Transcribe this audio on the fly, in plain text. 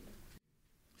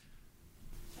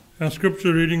Our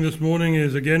scripture reading this morning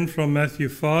is again from Matthew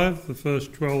 5, the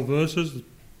first 12 verses, the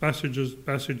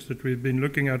passage that we've been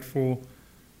looking at for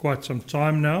quite some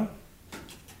time now.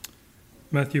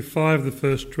 Matthew 5, the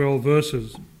first 12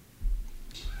 verses.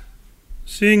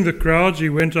 Seeing the crowds, he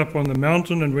went up on the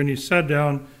mountain, and when he sat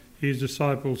down, his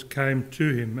disciples came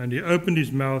to him, and he opened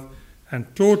his mouth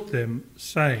and taught them,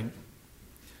 saying,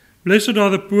 Blessed are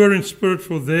the poor in spirit,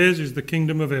 for theirs is the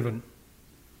kingdom of heaven.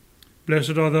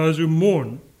 Blessed are those who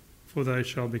mourn, for they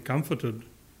shall be comforted.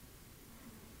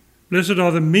 Blessed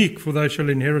are the meek, for they shall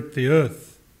inherit the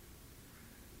earth.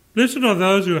 Blessed are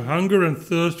those who hunger and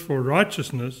thirst for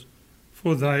righteousness,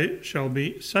 for they shall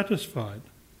be satisfied.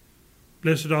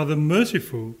 Blessed are the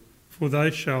merciful, for they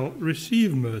shall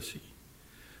receive mercy.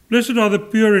 Blessed are the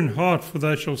pure in heart, for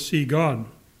they shall see God.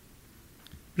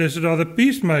 Blessed are the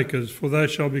peacemakers, for they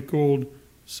shall be called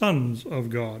sons of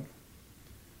God.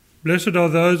 Blessed are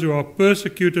those who are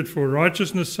persecuted for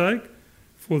righteousness' sake,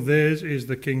 for theirs is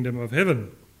the kingdom of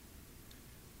heaven.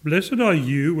 Blessed are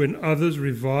you when others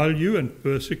revile you and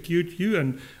persecute you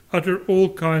and utter all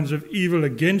kinds of evil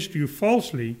against you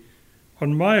falsely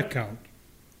on my account.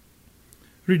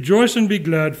 Rejoice and be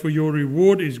glad, for your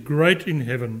reward is great in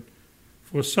heaven,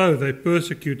 for so they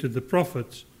persecuted the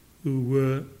prophets who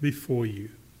were before you.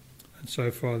 And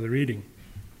so far the reading.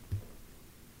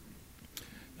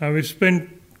 Now we've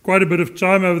spent quite a bit of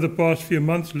time over the past few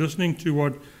months listening to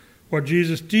what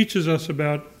Jesus teaches us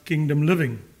about kingdom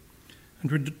living.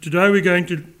 And today we're going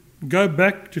to go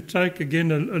back to take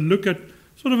again a look at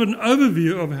sort of an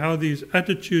overview of how these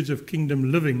attitudes of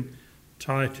kingdom living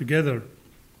tie together.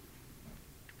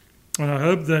 And I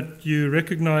hope that you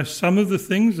recognize some of the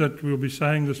things that we'll be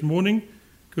saying this morning,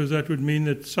 because that would mean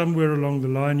that somewhere along the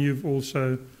line you've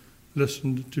also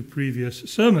listened to previous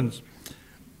sermons.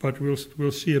 But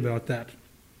we'll see about that.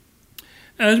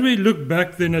 As we look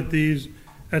back then at these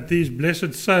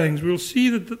blessed sayings, we'll see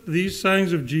that these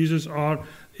sayings of Jesus are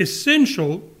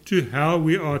essential to how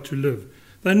we are to live.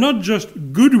 They're not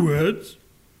just good words,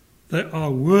 they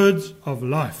are words of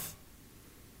life.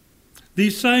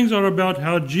 These sayings are about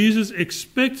how Jesus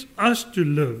expects us to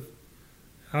live,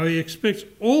 how he expects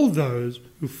all those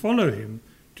who follow him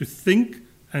to think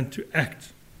and to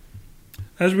act.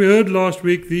 As we heard last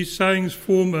week, these sayings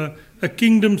form a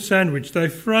kingdom sandwich. They're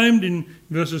framed in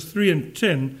verses 3 and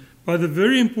 10 by the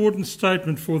very important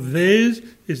statement, for theirs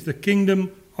is the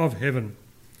kingdom of heaven.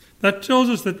 That tells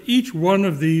us that each one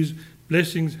of these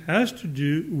blessings has to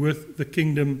do with the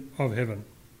kingdom of heaven.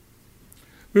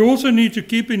 We also need to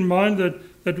keep in mind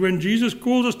that when Jesus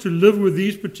calls us to live with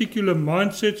these particular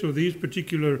mindsets or these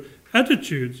particular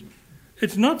attitudes,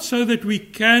 it's not so that we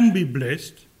can be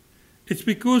blessed. It's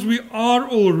because we are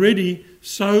already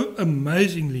so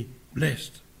amazingly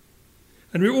blessed.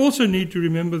 And we also need to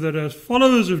remember that as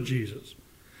followers of Jesus,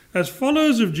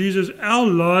 our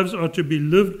lives are to be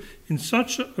lived in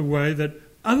such a way that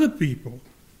other people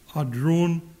are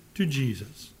drawn to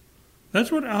Jesus.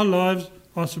 That's what our lives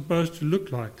are supposed to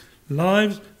look like,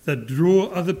 lives that draw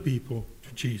other people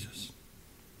to Jesus.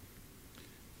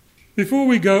 Before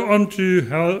we go on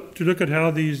to look at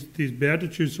how these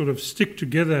Beatitudes sort of stick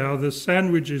together, how the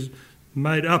sandwich is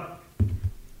made up,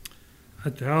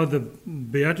 at how the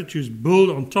Beatitudes build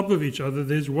on top of each other,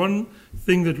 there's one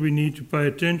thing that we need to pay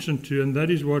attention to, and that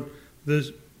is what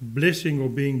this blessing or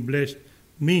being blessed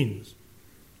means.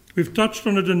 We've touched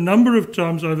on it a number of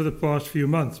times over the past few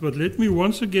months, but let me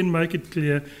once again make it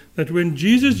clear that when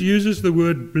Jesus uses the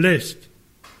word blessed,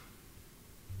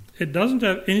 it doesn't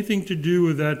have anything to do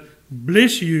with that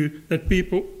bless you that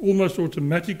people almost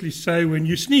automatically say when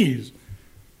you sneeze.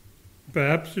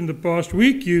 Perhaps in the past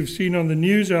week you've seen on the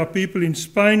news how people in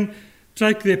Spain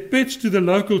take their pets to the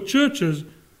local churches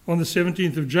on the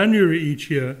 17th of January each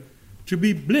year to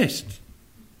be blessed,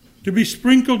 to be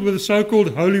sprinkled with the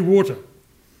so-called holy water.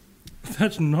 But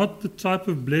that's not the type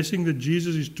of blessing that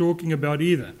Jesus is talking about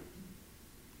either.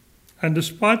 And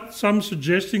despite some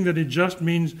suggesting that it just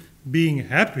means being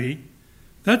happy,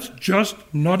 that's just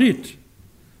not it.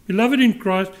 Beloved in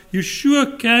Christ, you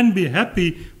sure can be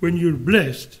happy when you're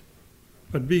blessed,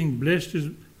 but being blessed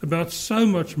is about so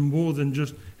much more than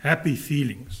just happy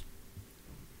feelings.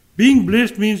 Being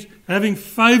blessed means having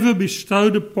favor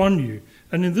bestowed upon you.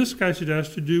 And in this case, it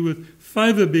has to do with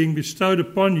favor being bestowed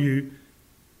upon you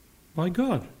by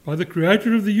God, by the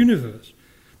creator of the universe.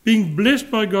 Being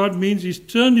blessed by God means he's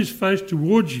turned his face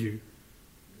towards you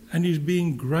and he's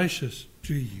being gracious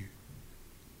to you.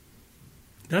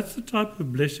 That's the type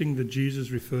of blessing that Jesus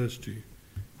refers to.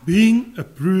 Being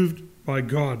approved by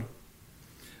God.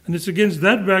 And it's against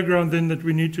that background then that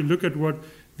we need to look at what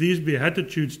these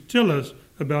Beatitudes tell us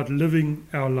about living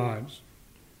our lives.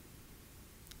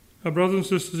 Our brothers and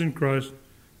sisters in Christ,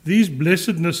 these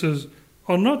blessednesses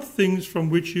are not things from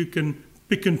which you can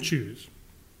pick and choose.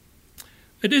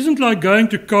 It isn't like going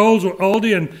to Coles or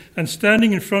Aldi and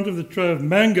standing in front of the tray of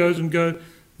mangoes and go,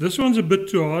 this one's a bit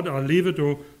too hard, I'll leave it,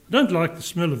 or I don't like the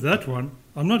smell of that one,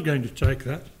 I'm not going to take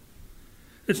that.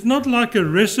 It's not like a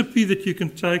recipe that you can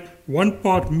take 1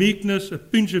 part meekness, a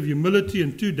pinch of humility,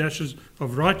 and 2 dashes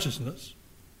of righteousness.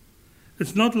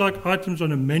 It's not like items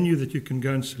on a menu that you can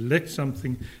go and select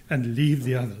something and leave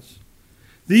the others.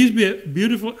 These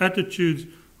beautiful attitudes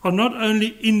are not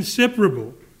only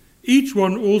inseparable, each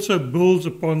one also builds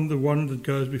upon the one that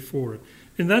goes before it.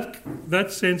 In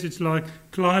that sense, it's like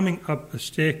climbing up a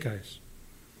staircase.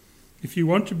 If you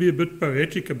want to be a bit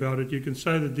poetic about it, you can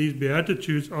say that these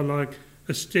Beatitudes are like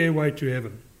a stairway to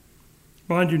heaven.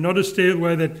 Mind you, not a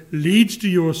stairway that leads to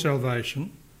your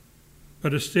salvation,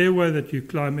 but a stairway that you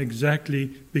climb exactly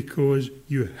because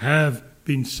you have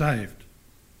been saved.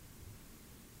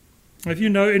 If you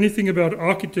know anything about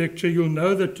architecture, you'll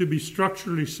know that to be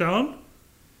structurally sound,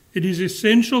 it is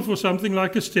essential for something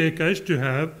like a staircase to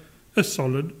have a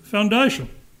solid foundation.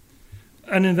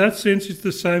 And in that sense, it's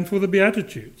the same for the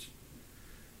Beatitudes.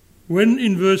 When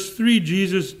in verse 3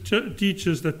 Jesus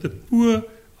teaches that the poor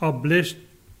are blessed,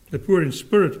 the poor in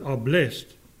spirit are blessed,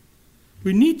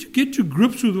 we need to get to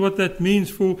grips with what that means,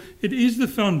 for it is the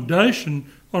foundation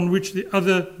on which the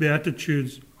other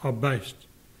Beatitudes are based.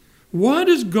 Why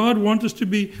does God want us to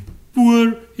be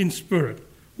poor in spirit?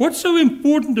 What's so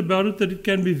important about it that it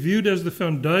can be viewed as the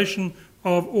foundation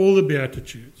of all the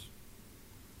Beatitudes?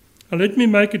 Now let me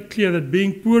make it clear that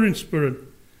being poor in spirit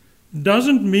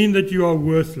doesn't mean that you are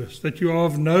worthless, that you are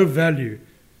of no value,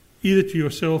 either to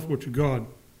yourself or to God.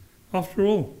 After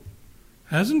all,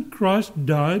 hasn't Christ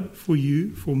died for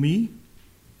you, for me?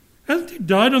 Hasn't he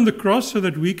died on the cross so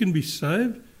that we can be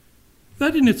saved?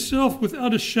 That in itself,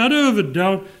 without a shadow of a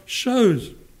doubt,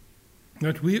 shows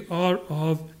that we are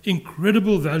of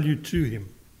incredible value to him.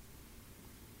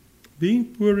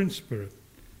 Being poor in spirit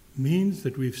means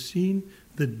that we've seen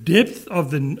the depth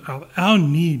of our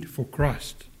need for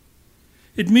Christ.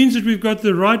 It means that we've got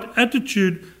the right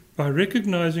attitude by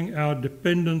recognizing our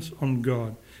dependence on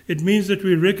God. It means that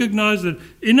we recognize that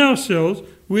in ourselves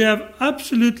we have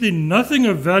absolutely nothing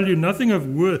of value, nothing of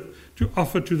worth to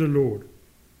offer to the Lord.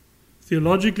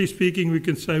 Theologically speaking, we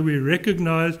can say we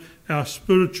recognize our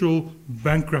spiritual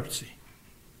bankruptcy.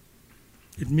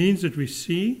 It means that we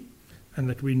see and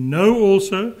that we know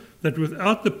also that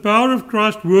without the power of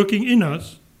Christ working in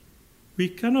us, we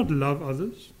cannot love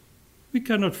others. We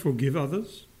cannot forgive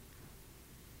others.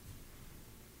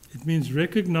 It means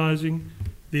recognizing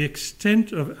the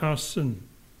extent of our sin.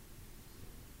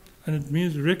 And it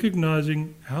means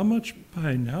recognizing how much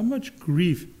pain, how much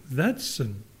grief that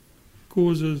sin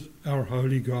causes our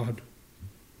holy God.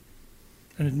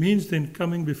 And it means then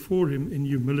coming before him in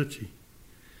humility,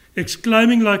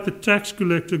 exclaiming like the tax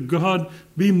collector, God,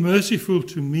 be merciful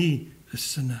to me, a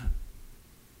sinner.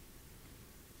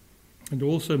 It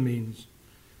also means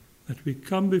that we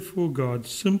come before God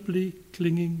simply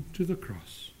clinging to the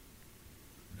cross,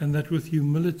 and that with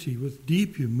humility, with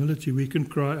deep humility, we can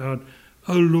cry out,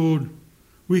 O Lord,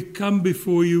 we come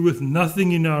before you with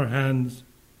nothing in our hands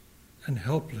and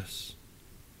helpless.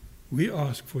 We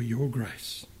ask for your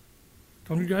grace.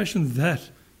 Congregation, that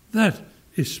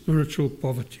is spiritual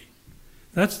poverty.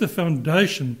 That's the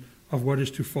foundation of what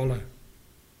is to follow.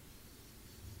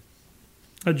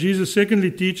 Now, Jesus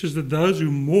secondly teaches that those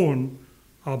who mourn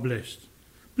are blessed.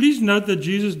 Please note that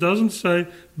Jesus doesn't say,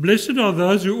 blessed are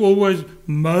those who always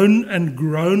moan and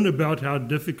groan about how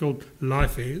difficult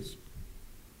life is.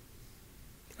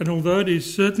 And although it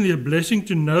is certainly a blessing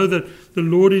to know that the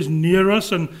Lord is near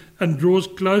us and draws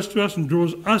close to us and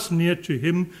draws us near to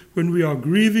him when we are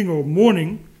grieving or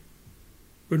mourning,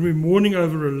 when we're mourning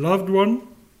over a loved one,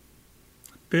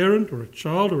 a parent or a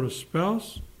child or a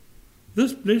spouse,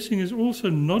 this blessing is also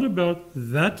not about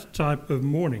that type of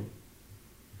mourning.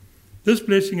 This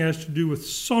blessing has to do with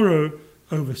sorrow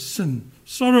over sin,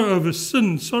 sorrow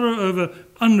over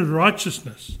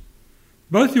unrighteousness,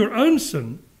 both your own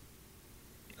sin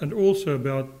and also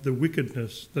about the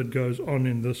wickedness that goes on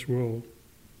in this world.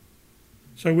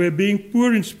 So where being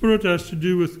poor in spirit has to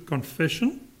do with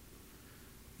confession,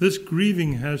 this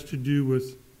grieving has to do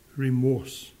with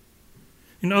remorse.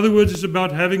 In other words, it's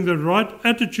about having the right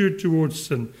attitude towards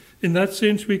sin. In that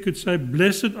sense, we could say,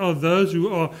 blessed are those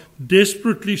who are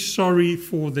desperately sorry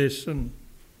for their sin.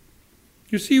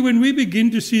 You see, when we begin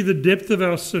to see the depth of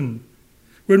our sin,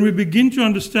 when we begin to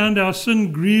understand our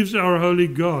sin grieves our holy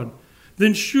God,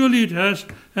 then surely it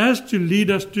has to lead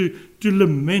us to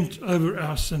lament over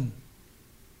our sin.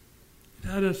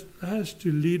 that has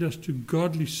to lead us to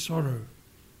godly sorrow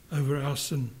over our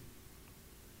sin.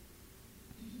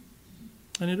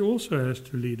 And it also has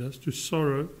to lead us to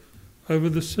sorrow over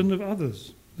the sin of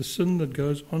others, the sin that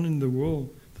goes on in the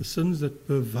world, the sins that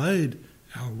pervade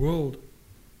our world.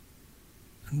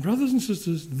 And brothers and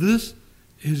sisters, this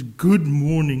is good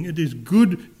mourning. It is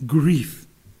good grief.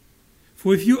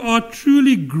 For if you are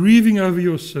truly grieving over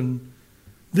your sin,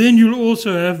 then you'll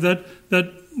also have that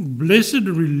blessed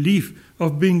relief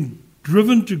of being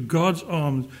driven to God's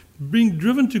arms, being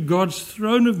driven to God's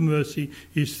throne of mercy,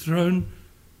 his throne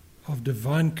of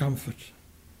divine comfort.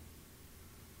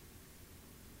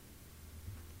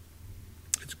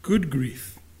 It's good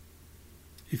grief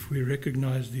if we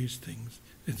recognize these things.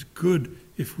 It's good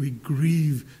if we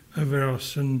grieve over our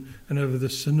sin and over the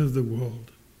sin of the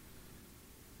world.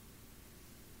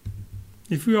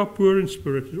 If we are poor in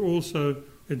spirit,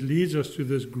 it leads us to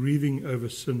this grieving over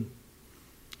sin.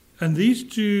 And these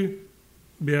two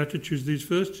Beatitudes, these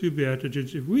first two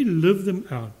Beatitudes, if we live them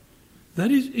out,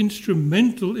 that is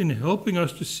instrumental in helping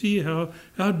us to see how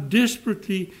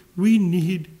desperately we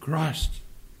need Christ.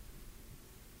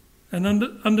 And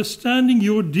understanding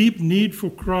your deep need for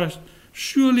Christ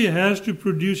surely has to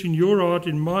produce in your heart,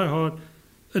 in my heart,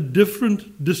 a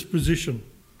different disposition.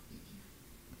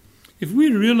 If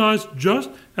we realize just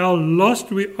how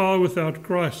lost we are without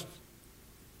Christ,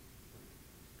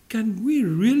 can we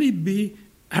really be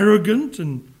arrogant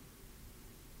and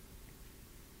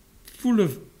full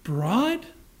of pride,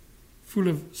 full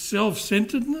of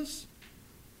self-centeredness?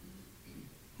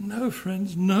 No,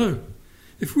 friends, no.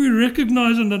 If we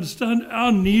recognize and understand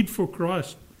our need for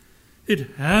Christ,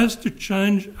 it has to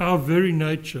change our very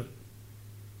nature.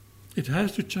 It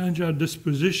has to change our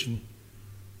disposition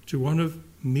to one of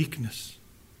meekness.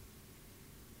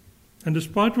 And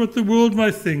despite what the world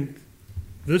may think,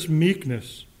 this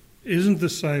meekness isn't the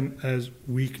same as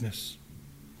weakness.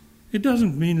 It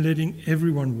doesn't mean letting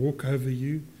everyone walk over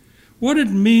you. What it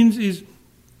means is,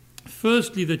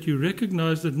 firstly, that you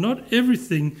recognize that not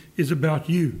everything is about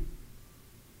you.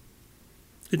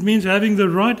 It means having the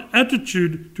right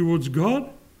attitude towards God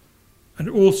and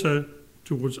also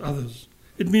towards others.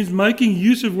 It means making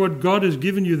use of what God has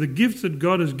given you, the gifts that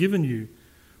God has given you,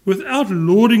 without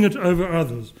lording it over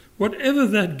others, whatever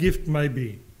that gift may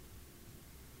be.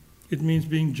 It means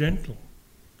being gentle.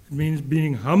 It means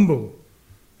being humble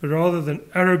rather than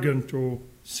arrogant or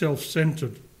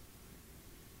self-centered.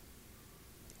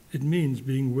 It means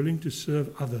being willing to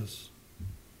serve others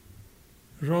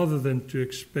rather than to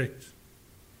expect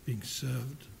being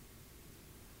served.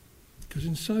 Because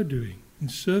in so doing, in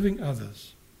serving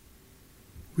others,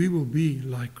 we will be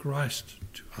like Christ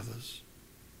to others.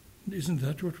 And isn't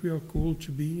that what we are called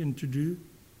to be and to do?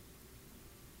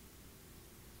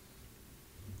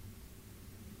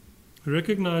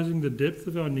 Recognizing the depth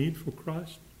of our need for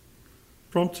Christ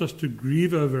prompts us to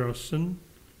grieve over our sin,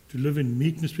 to live in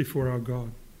meekness before our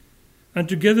God. And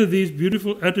together these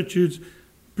beautiful attitudes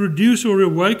produce or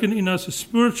awaken in us a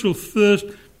spiritual thirst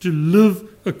to live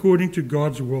according to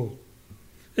God's will.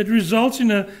 It results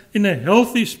in a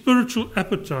healthy spiritual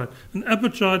appetite, an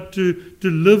appetite to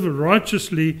live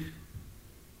righteously,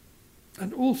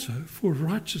 and also for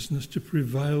righteousness to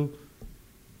prevail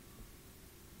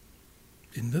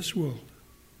in this world,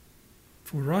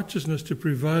 for righteousness to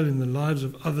prevail in the lives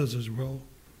of others as well.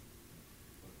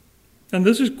 And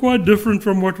this is quite different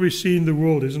from what we see in the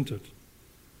world, isn't it?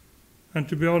 And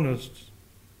to be honest,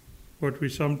 what we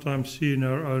sometimes see in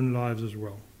our own lives as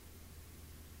well.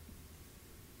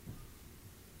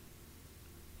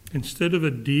 Instead of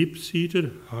a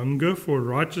deep-seated hunger for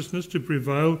righteousness to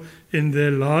prevail in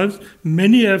their lives,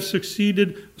 many have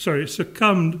succumbed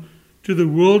to the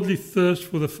worldly thirst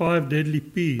for the 5 deadly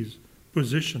P's: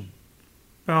 position,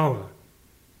 power,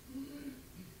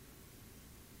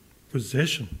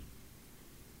 possession,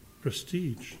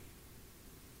 prestige,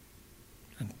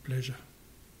 and pleasure.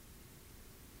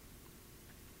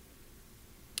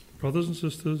 Brothers and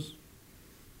sisters,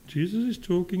 Jesus is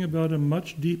talking about a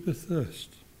much deeper thirst.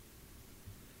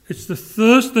 It's the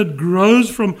thirst that grows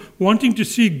from wanting to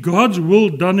see God's will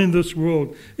done in this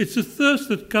world. It's the thirst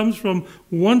that comes from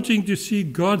wanting to see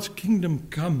God's kingdom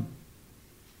come.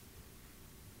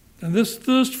 And this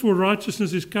thirst for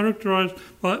righteousness is characterized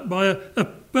by a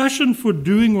passion for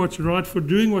doing what's right, for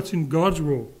doing what's in God's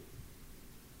will.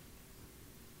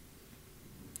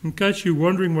 In case you're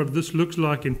wondering what this looks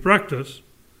like in practice,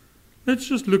 let's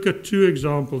just look at 2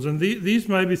 examples. And these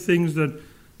may be things that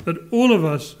all of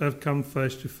us have come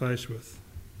face to face with.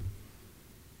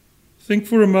 Think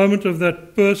for a moment of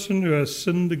that person who has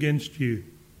sinned against you.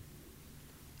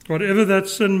 Whatever that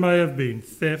sin may have been: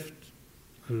 theft,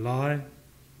 a lie,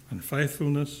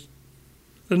 unfaithfulness,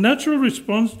 the natural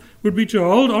response would be to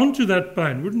hold on to that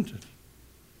pain, wouldn't it?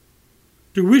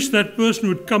 To wish that person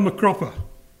would come a cropper.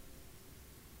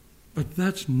 But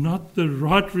that's not the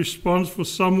right response for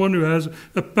someone who has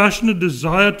a passionate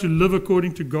desire to live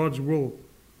according to God's will,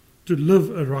 to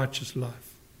live a righteous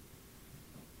life.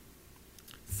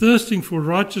 Thirsting for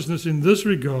righteousness in this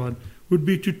regard would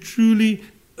be to truly,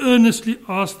 earnestly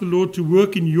ask the Lord to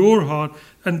work in your heart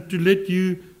and to let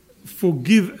you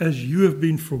forgive as you have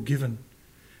been forgiven.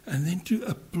 And then to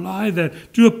apply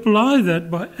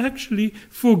that by actually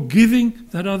forgiving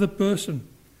that other person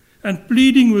and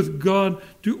pleading with God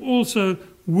to also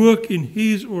work in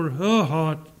his or her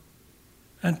heart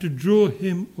and to draw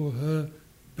him or her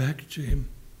back to him.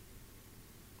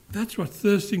 That's what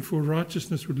thirsting for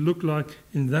righteousness would look like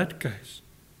in that case.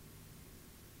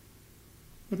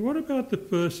 But what about the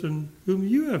person whom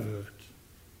you have hurt?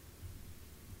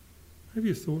 Have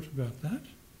you thought about that?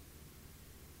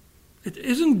 It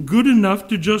isn't good enough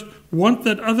to just want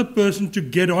that other person to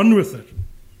get on with it,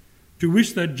 to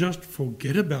wish they'd just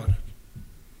forget about it.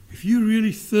 If you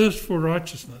really thirst for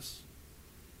righteousness,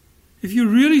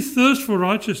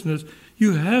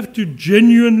 you have to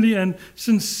genuinely and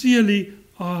sincerely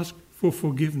ask for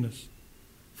forgiveness.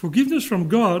 Forgiveness from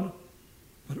God,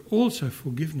 but also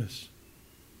forgiveness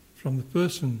from the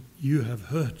person you have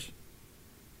hurt.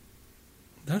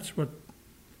 That's what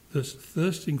this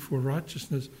thirsting for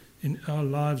righteousness in our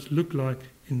lives look like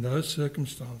in those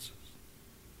circumstances.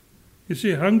 You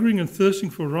see, hungering and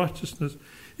thirsting for righteousness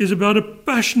is about a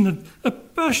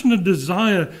passionate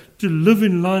desire to live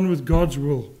in line with God's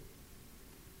will.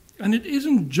 And it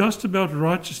isn't just about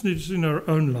righteousness in our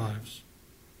own lives.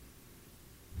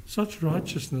 Such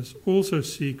righteousness also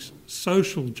seeks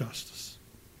social justice.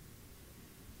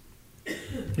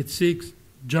 It seeks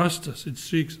justice. It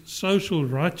seeks social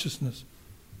righteousness.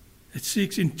 It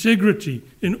seeks integrity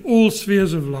in all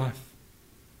spheres of life.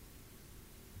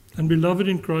 And beloved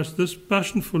in Christ, this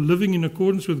passion for living in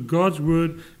accordance with God's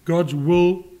word, God's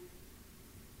will,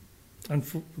 and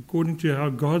according to how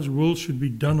God's will should be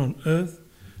done on earth,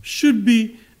 should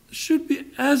be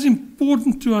as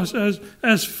important to us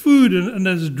as food and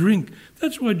as drink.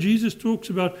 That's why Jesus talks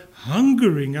about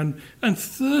hungering and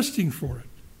thirsting for it.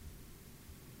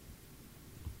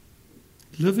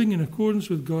 Living in accordance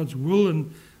with God's will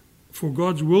and for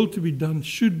God's will to be done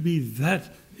should be that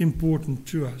important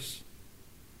to us.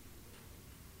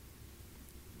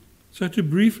 So to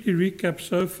briefly recap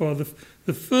so far,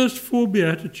 the first four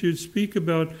Beatitudes speak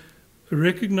about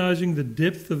recognizing the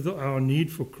depth of our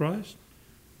need for Christ,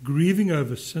 grieving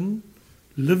over sin,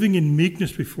 living in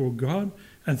meekness before God,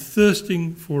 and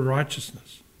thirsting for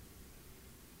righteousness.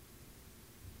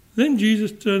 Then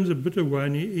Jesus turns a bit away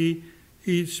and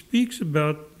he speaks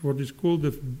about what is called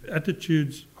the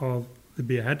Beatitudes of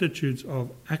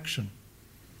action.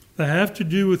 They have to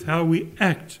do with how we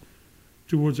act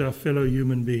towards our fellow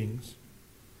human beings.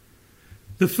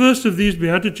 The first of these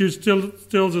Beatitudes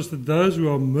tells us that those who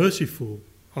are merciful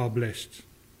are blessed.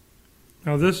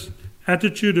 Now this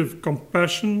attitude of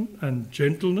compassion and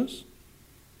gentleness,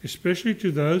 especially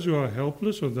to those who are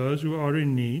helpless or those who are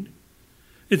in need,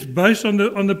 it's based on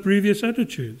the previous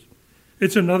attitudes.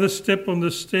 It's another step on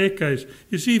the staircase.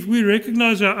 You see, if we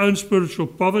recognize our own spiritual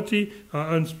poverty, our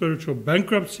own spiritual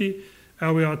bankruptcy,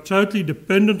 how we are totally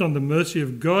dependent on the mercy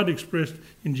of God expressed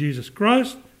in Jesus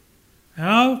Christ,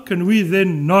 how can we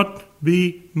then not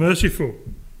be merciful?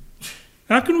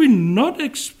 How can we not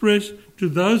express to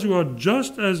those who are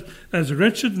just as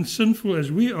wretched and sinful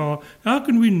as we are, how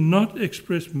can we not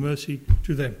express mercy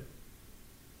to them?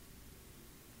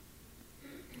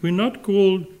 We're not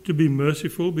called to be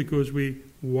merciful because we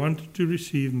want to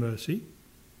receive mercy.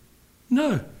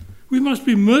 No, we must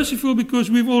be merciful because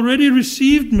we've already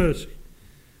received mercy.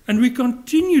 And we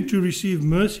continue to receive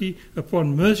mercy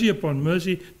upon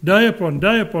mercy, day upon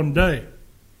day upon day.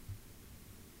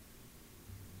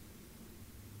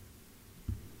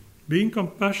 Being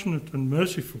compassionate and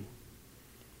merciful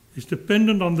is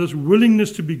dependent on this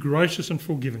willingness to be gracious and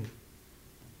forgiving.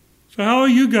 So how are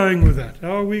you going with that?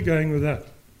 How are we going with that?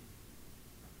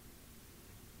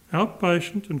 How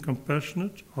patient and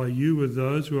compassionate are you with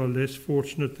those who are less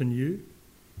fortunate than you?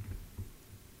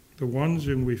 The ones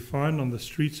whom we find on the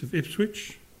streets of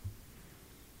Ipswich?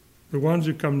 The ones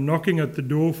who come knocking at the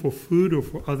door for food or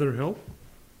for other help?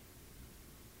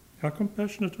 How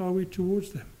compassionate are we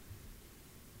towards them?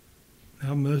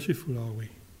 How merciful are we?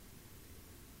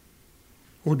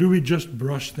 Or do we just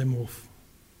brush them off?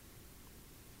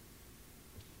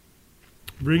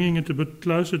 Bringing it a bit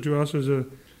closer to us as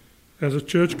a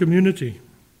church community.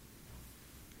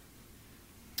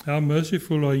 How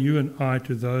merciful are you and I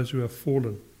to those who have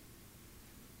fallen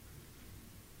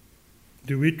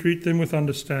Do we treat them with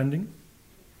understanding?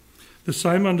 The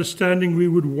same understanding we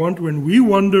would want when we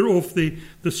wander off the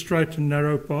straight and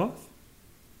narrow path?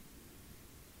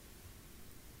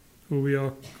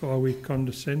 Or are we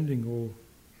condescending or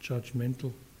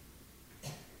judgmental?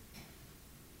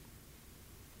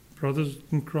 Brothers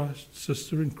in Christ,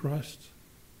 sister in Christ,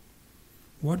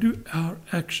 what do our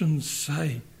actions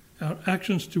say? Our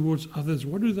actions towards others,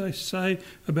 what do they say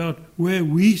about where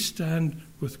we stand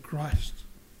with Christ?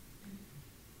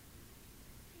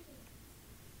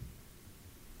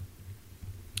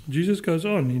 Jesus goes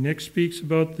on. He next speaks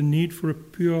about the need for a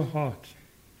pure heart.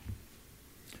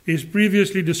 He's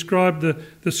previously described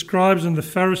the scribes and the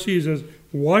Pharisees as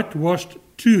whitewashed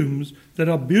tombs that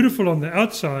are beautiful on the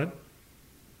outside,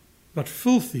 but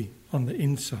filthy on the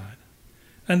inside.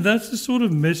 And that's the sort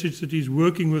of message that he's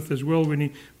working with as well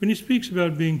when he speaks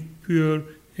about being pure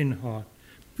in heart.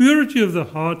 Purity of the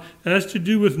heart has to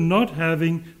do with not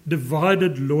having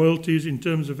divided loyalties in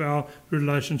terms of our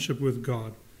relationship with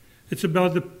God. It's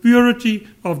about the purity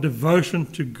of devotion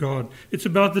to God. It's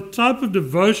about the type of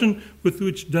devotion with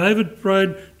which David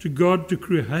prayed to God to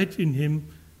create in him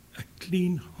a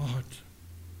clean heart.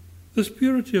 This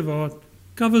purity of heart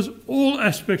covers all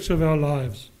aspects of our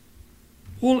lives.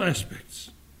 All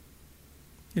aspects.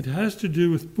 It has to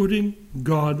do with putting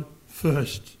God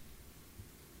first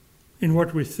in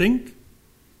what we think,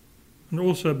 and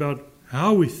also about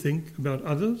how we think about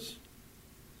others,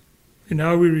 in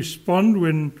how we respond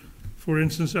when, for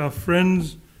instance, our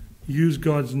friends use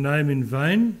God's name in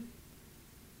vain,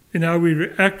 in how we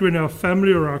react when our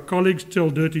family or our colleagues tell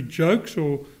dirty jokes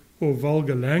or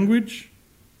vulgar language.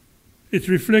 It's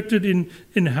reflected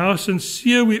in how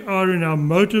sincere we are in our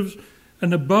motives,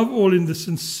 and above all in the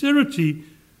sincerity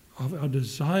of our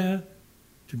desire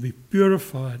to be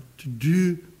purified, to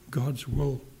do God's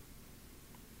will.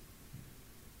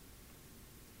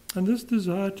 And this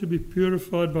desire to be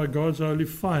purified by God's holy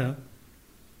fire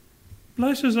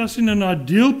places us in an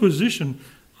ideal position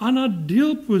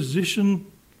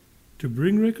to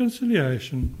bring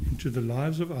reconciliation into the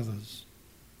lives of others.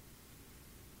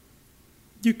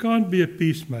 You can't be a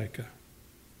peacemaker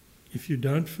if you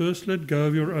don't first let go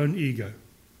of your own ego.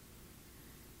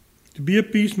 To be a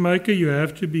peacemaker, you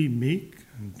have to be meek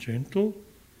and gentle.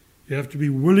 You have to be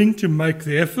willing to make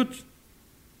the effort.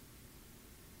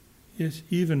 Yes,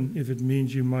 even if it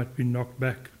means you might be knocked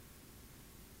back.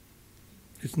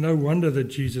 It's no wonder that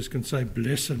Jesus can say,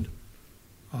 "Blessed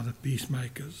are the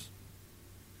peacemakers."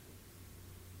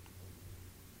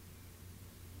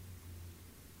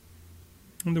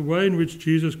 And the way in which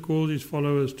Jesus calls his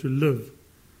followers to live,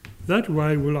 that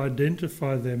way will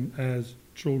identify them as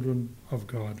children of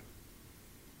God.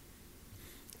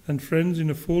 And friends, in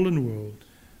this fallen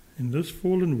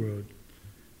world,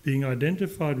 being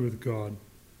identified with God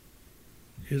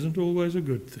isn't always a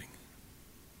good thing.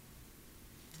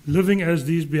 Living as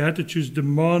these Beatitudes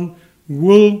demand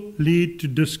will lead to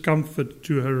discomfort,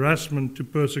 to harassment, to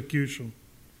persecution.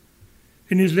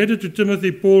 In his letter to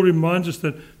Timothy, Paul reminds us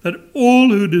that all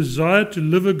who desire to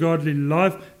live a godly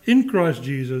life in Christ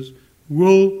Jesus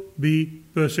will be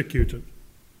persecuted.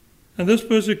 And this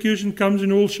persecution comes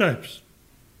in all shapes.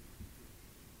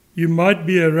 You might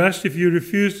be harassed if you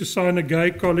refuse to sign a gay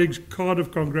colleague's card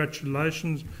of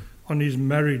congratulations on his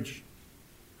marriage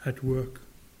at work.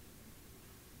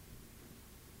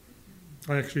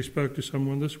 I actually spoke to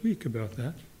someone this week about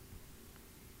that.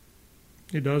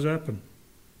 It does happen.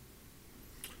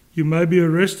 You may be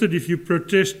arrested if you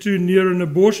protest too near an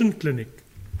abortion clinic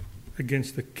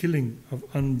against the killing of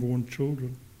unborn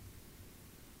children.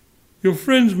 Your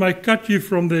friends may cut you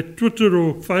from their Twitter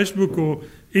or Facebook or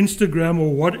Instagram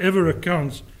or whatever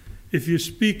accounts if you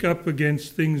speak up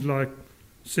against things like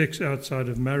sex outside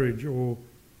of marriage or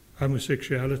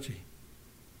homosexuality.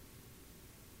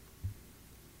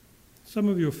 Some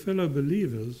of your fellow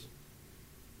believers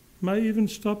may even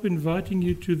stop inviting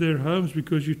you to their homes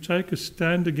because you take a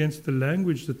stand against the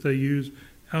language that they use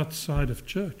outside of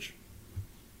church.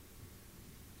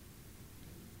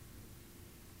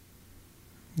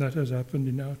 That has happened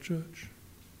in our church.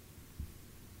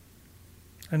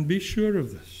 And be sure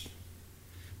of this.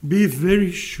 Be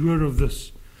very sure of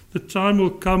this. The time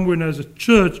will come when, as a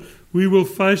church, we will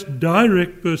face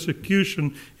direct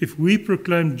persecution if we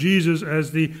proclaim Jesus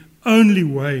as the only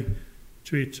way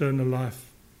to eternal life.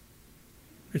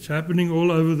 It's happening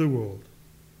all over the world.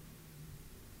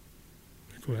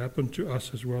 It will happen to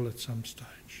us as well at some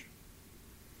stage.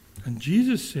 And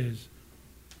Jesus says,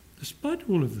 despite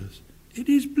all of this, it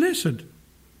is blessed.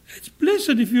 It's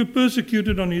blessed if you're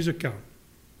persecuted on his account.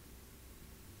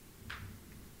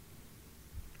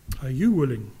 Are you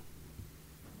willing?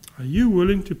 Are you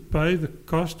willing to pay the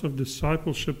cost of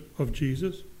discipleship of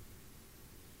Jesus?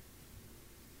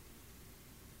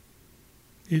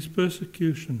 Is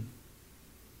persecution,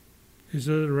 is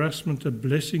harassment a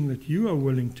blessing that you are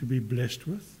willing to be blessed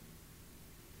with?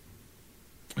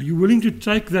 Are you willing to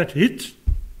take that hit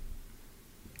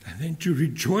and then to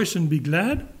rejoice and be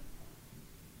glad?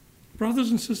 Brothers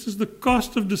and sisters, the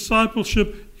cost of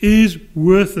discipleship is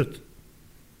worth it.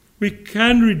 We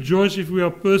can rejoice if we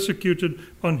are persecuted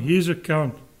on His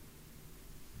account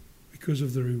because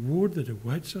of the reward that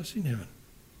awaits us in heaven.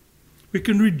 We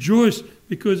can rejoice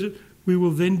because we will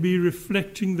then be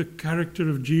reflecting the character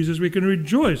of Jesus. We can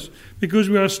rejoice because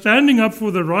we are standing up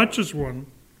for the righteous one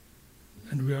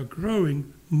and we are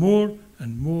growing more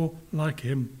and more like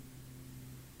Him.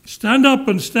 Stand up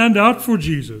and stand out for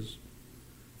Jesus.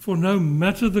 For no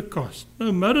matter the cost,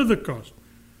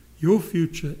 your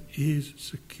future is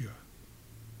secure.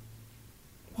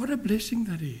 What a blessing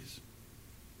that is.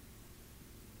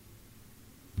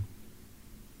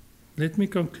 Let me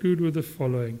conclude with the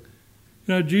following.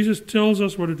 Jesus tells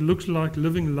us what it looks like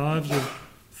living lives of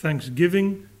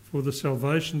thanksgiving for the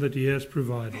salvation that He has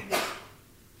provided.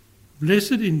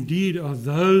 Blessed indeed are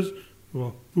those who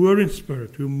are poor in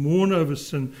spirit, who mourn over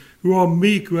sin, who are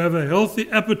meek, who have a healthy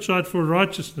appetite for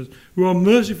righteousness, who are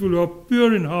merciful, who are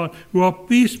pure in heart, who are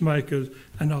peacemakers,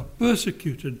 and are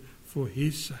persecuted for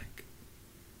His sake.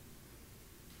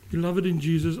 Beloved in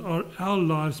Jesus, are our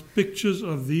lives pictures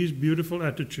of these beautiful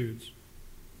attitudes?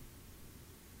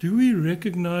 Do we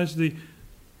recognize the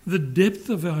depth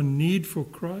of our need for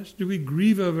Christ? Do we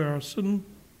grieve over our sin?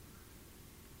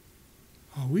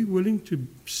 Are we willing to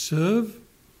serve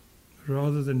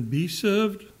rather than be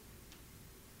served?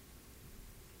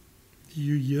 Do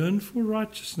you yearn for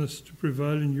righteousness to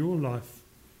prevail in your life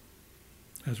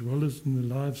as well as in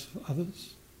the lives of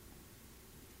others?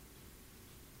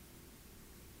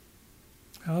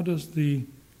 How does the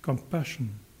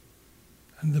compassion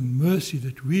and the mercy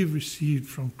that we've received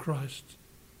from Christ,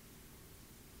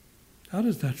 how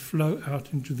does that flow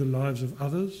out into the lives of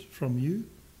others, from you,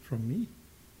 from me?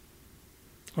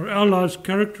 Are our lives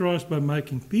characterized by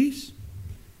making peace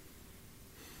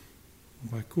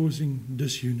or by causing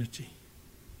disunity?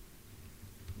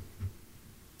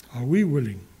 Are we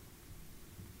willing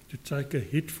to take a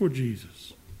hit for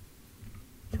Jesus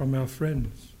from our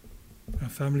friends, our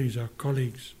families, our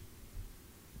colleagues?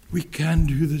 We can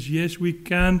do this. Yes, we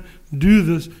can do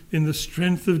this in the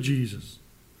strength of Jesus.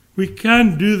 We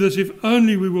can do this if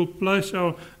only we will place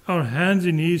our hands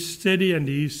in His steady and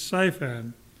His safe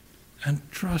hand and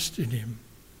trust in Him.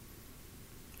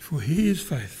 For He is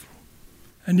faithful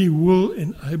and He will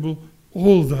enable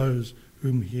all those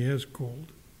whom He has called.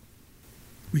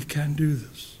 We can do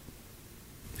this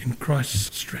in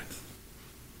Christ's strength.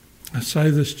 I say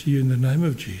this to you in the name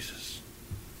of Jesus.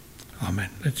 Amen.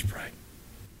 Let's pray.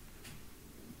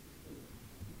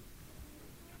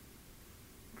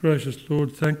 Gracious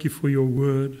Lord, thank You for Your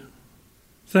word.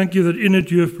 Thank You that in it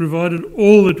You have provided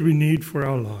all that we need for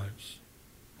our lives.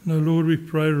 Now, Lord, we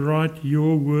pray, write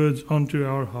Your words onto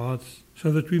our hearts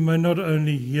so that we may not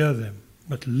only hear them,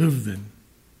 but live them.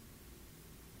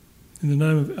 In the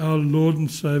name of our Lord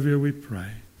and Saviour we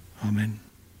pray. Amen.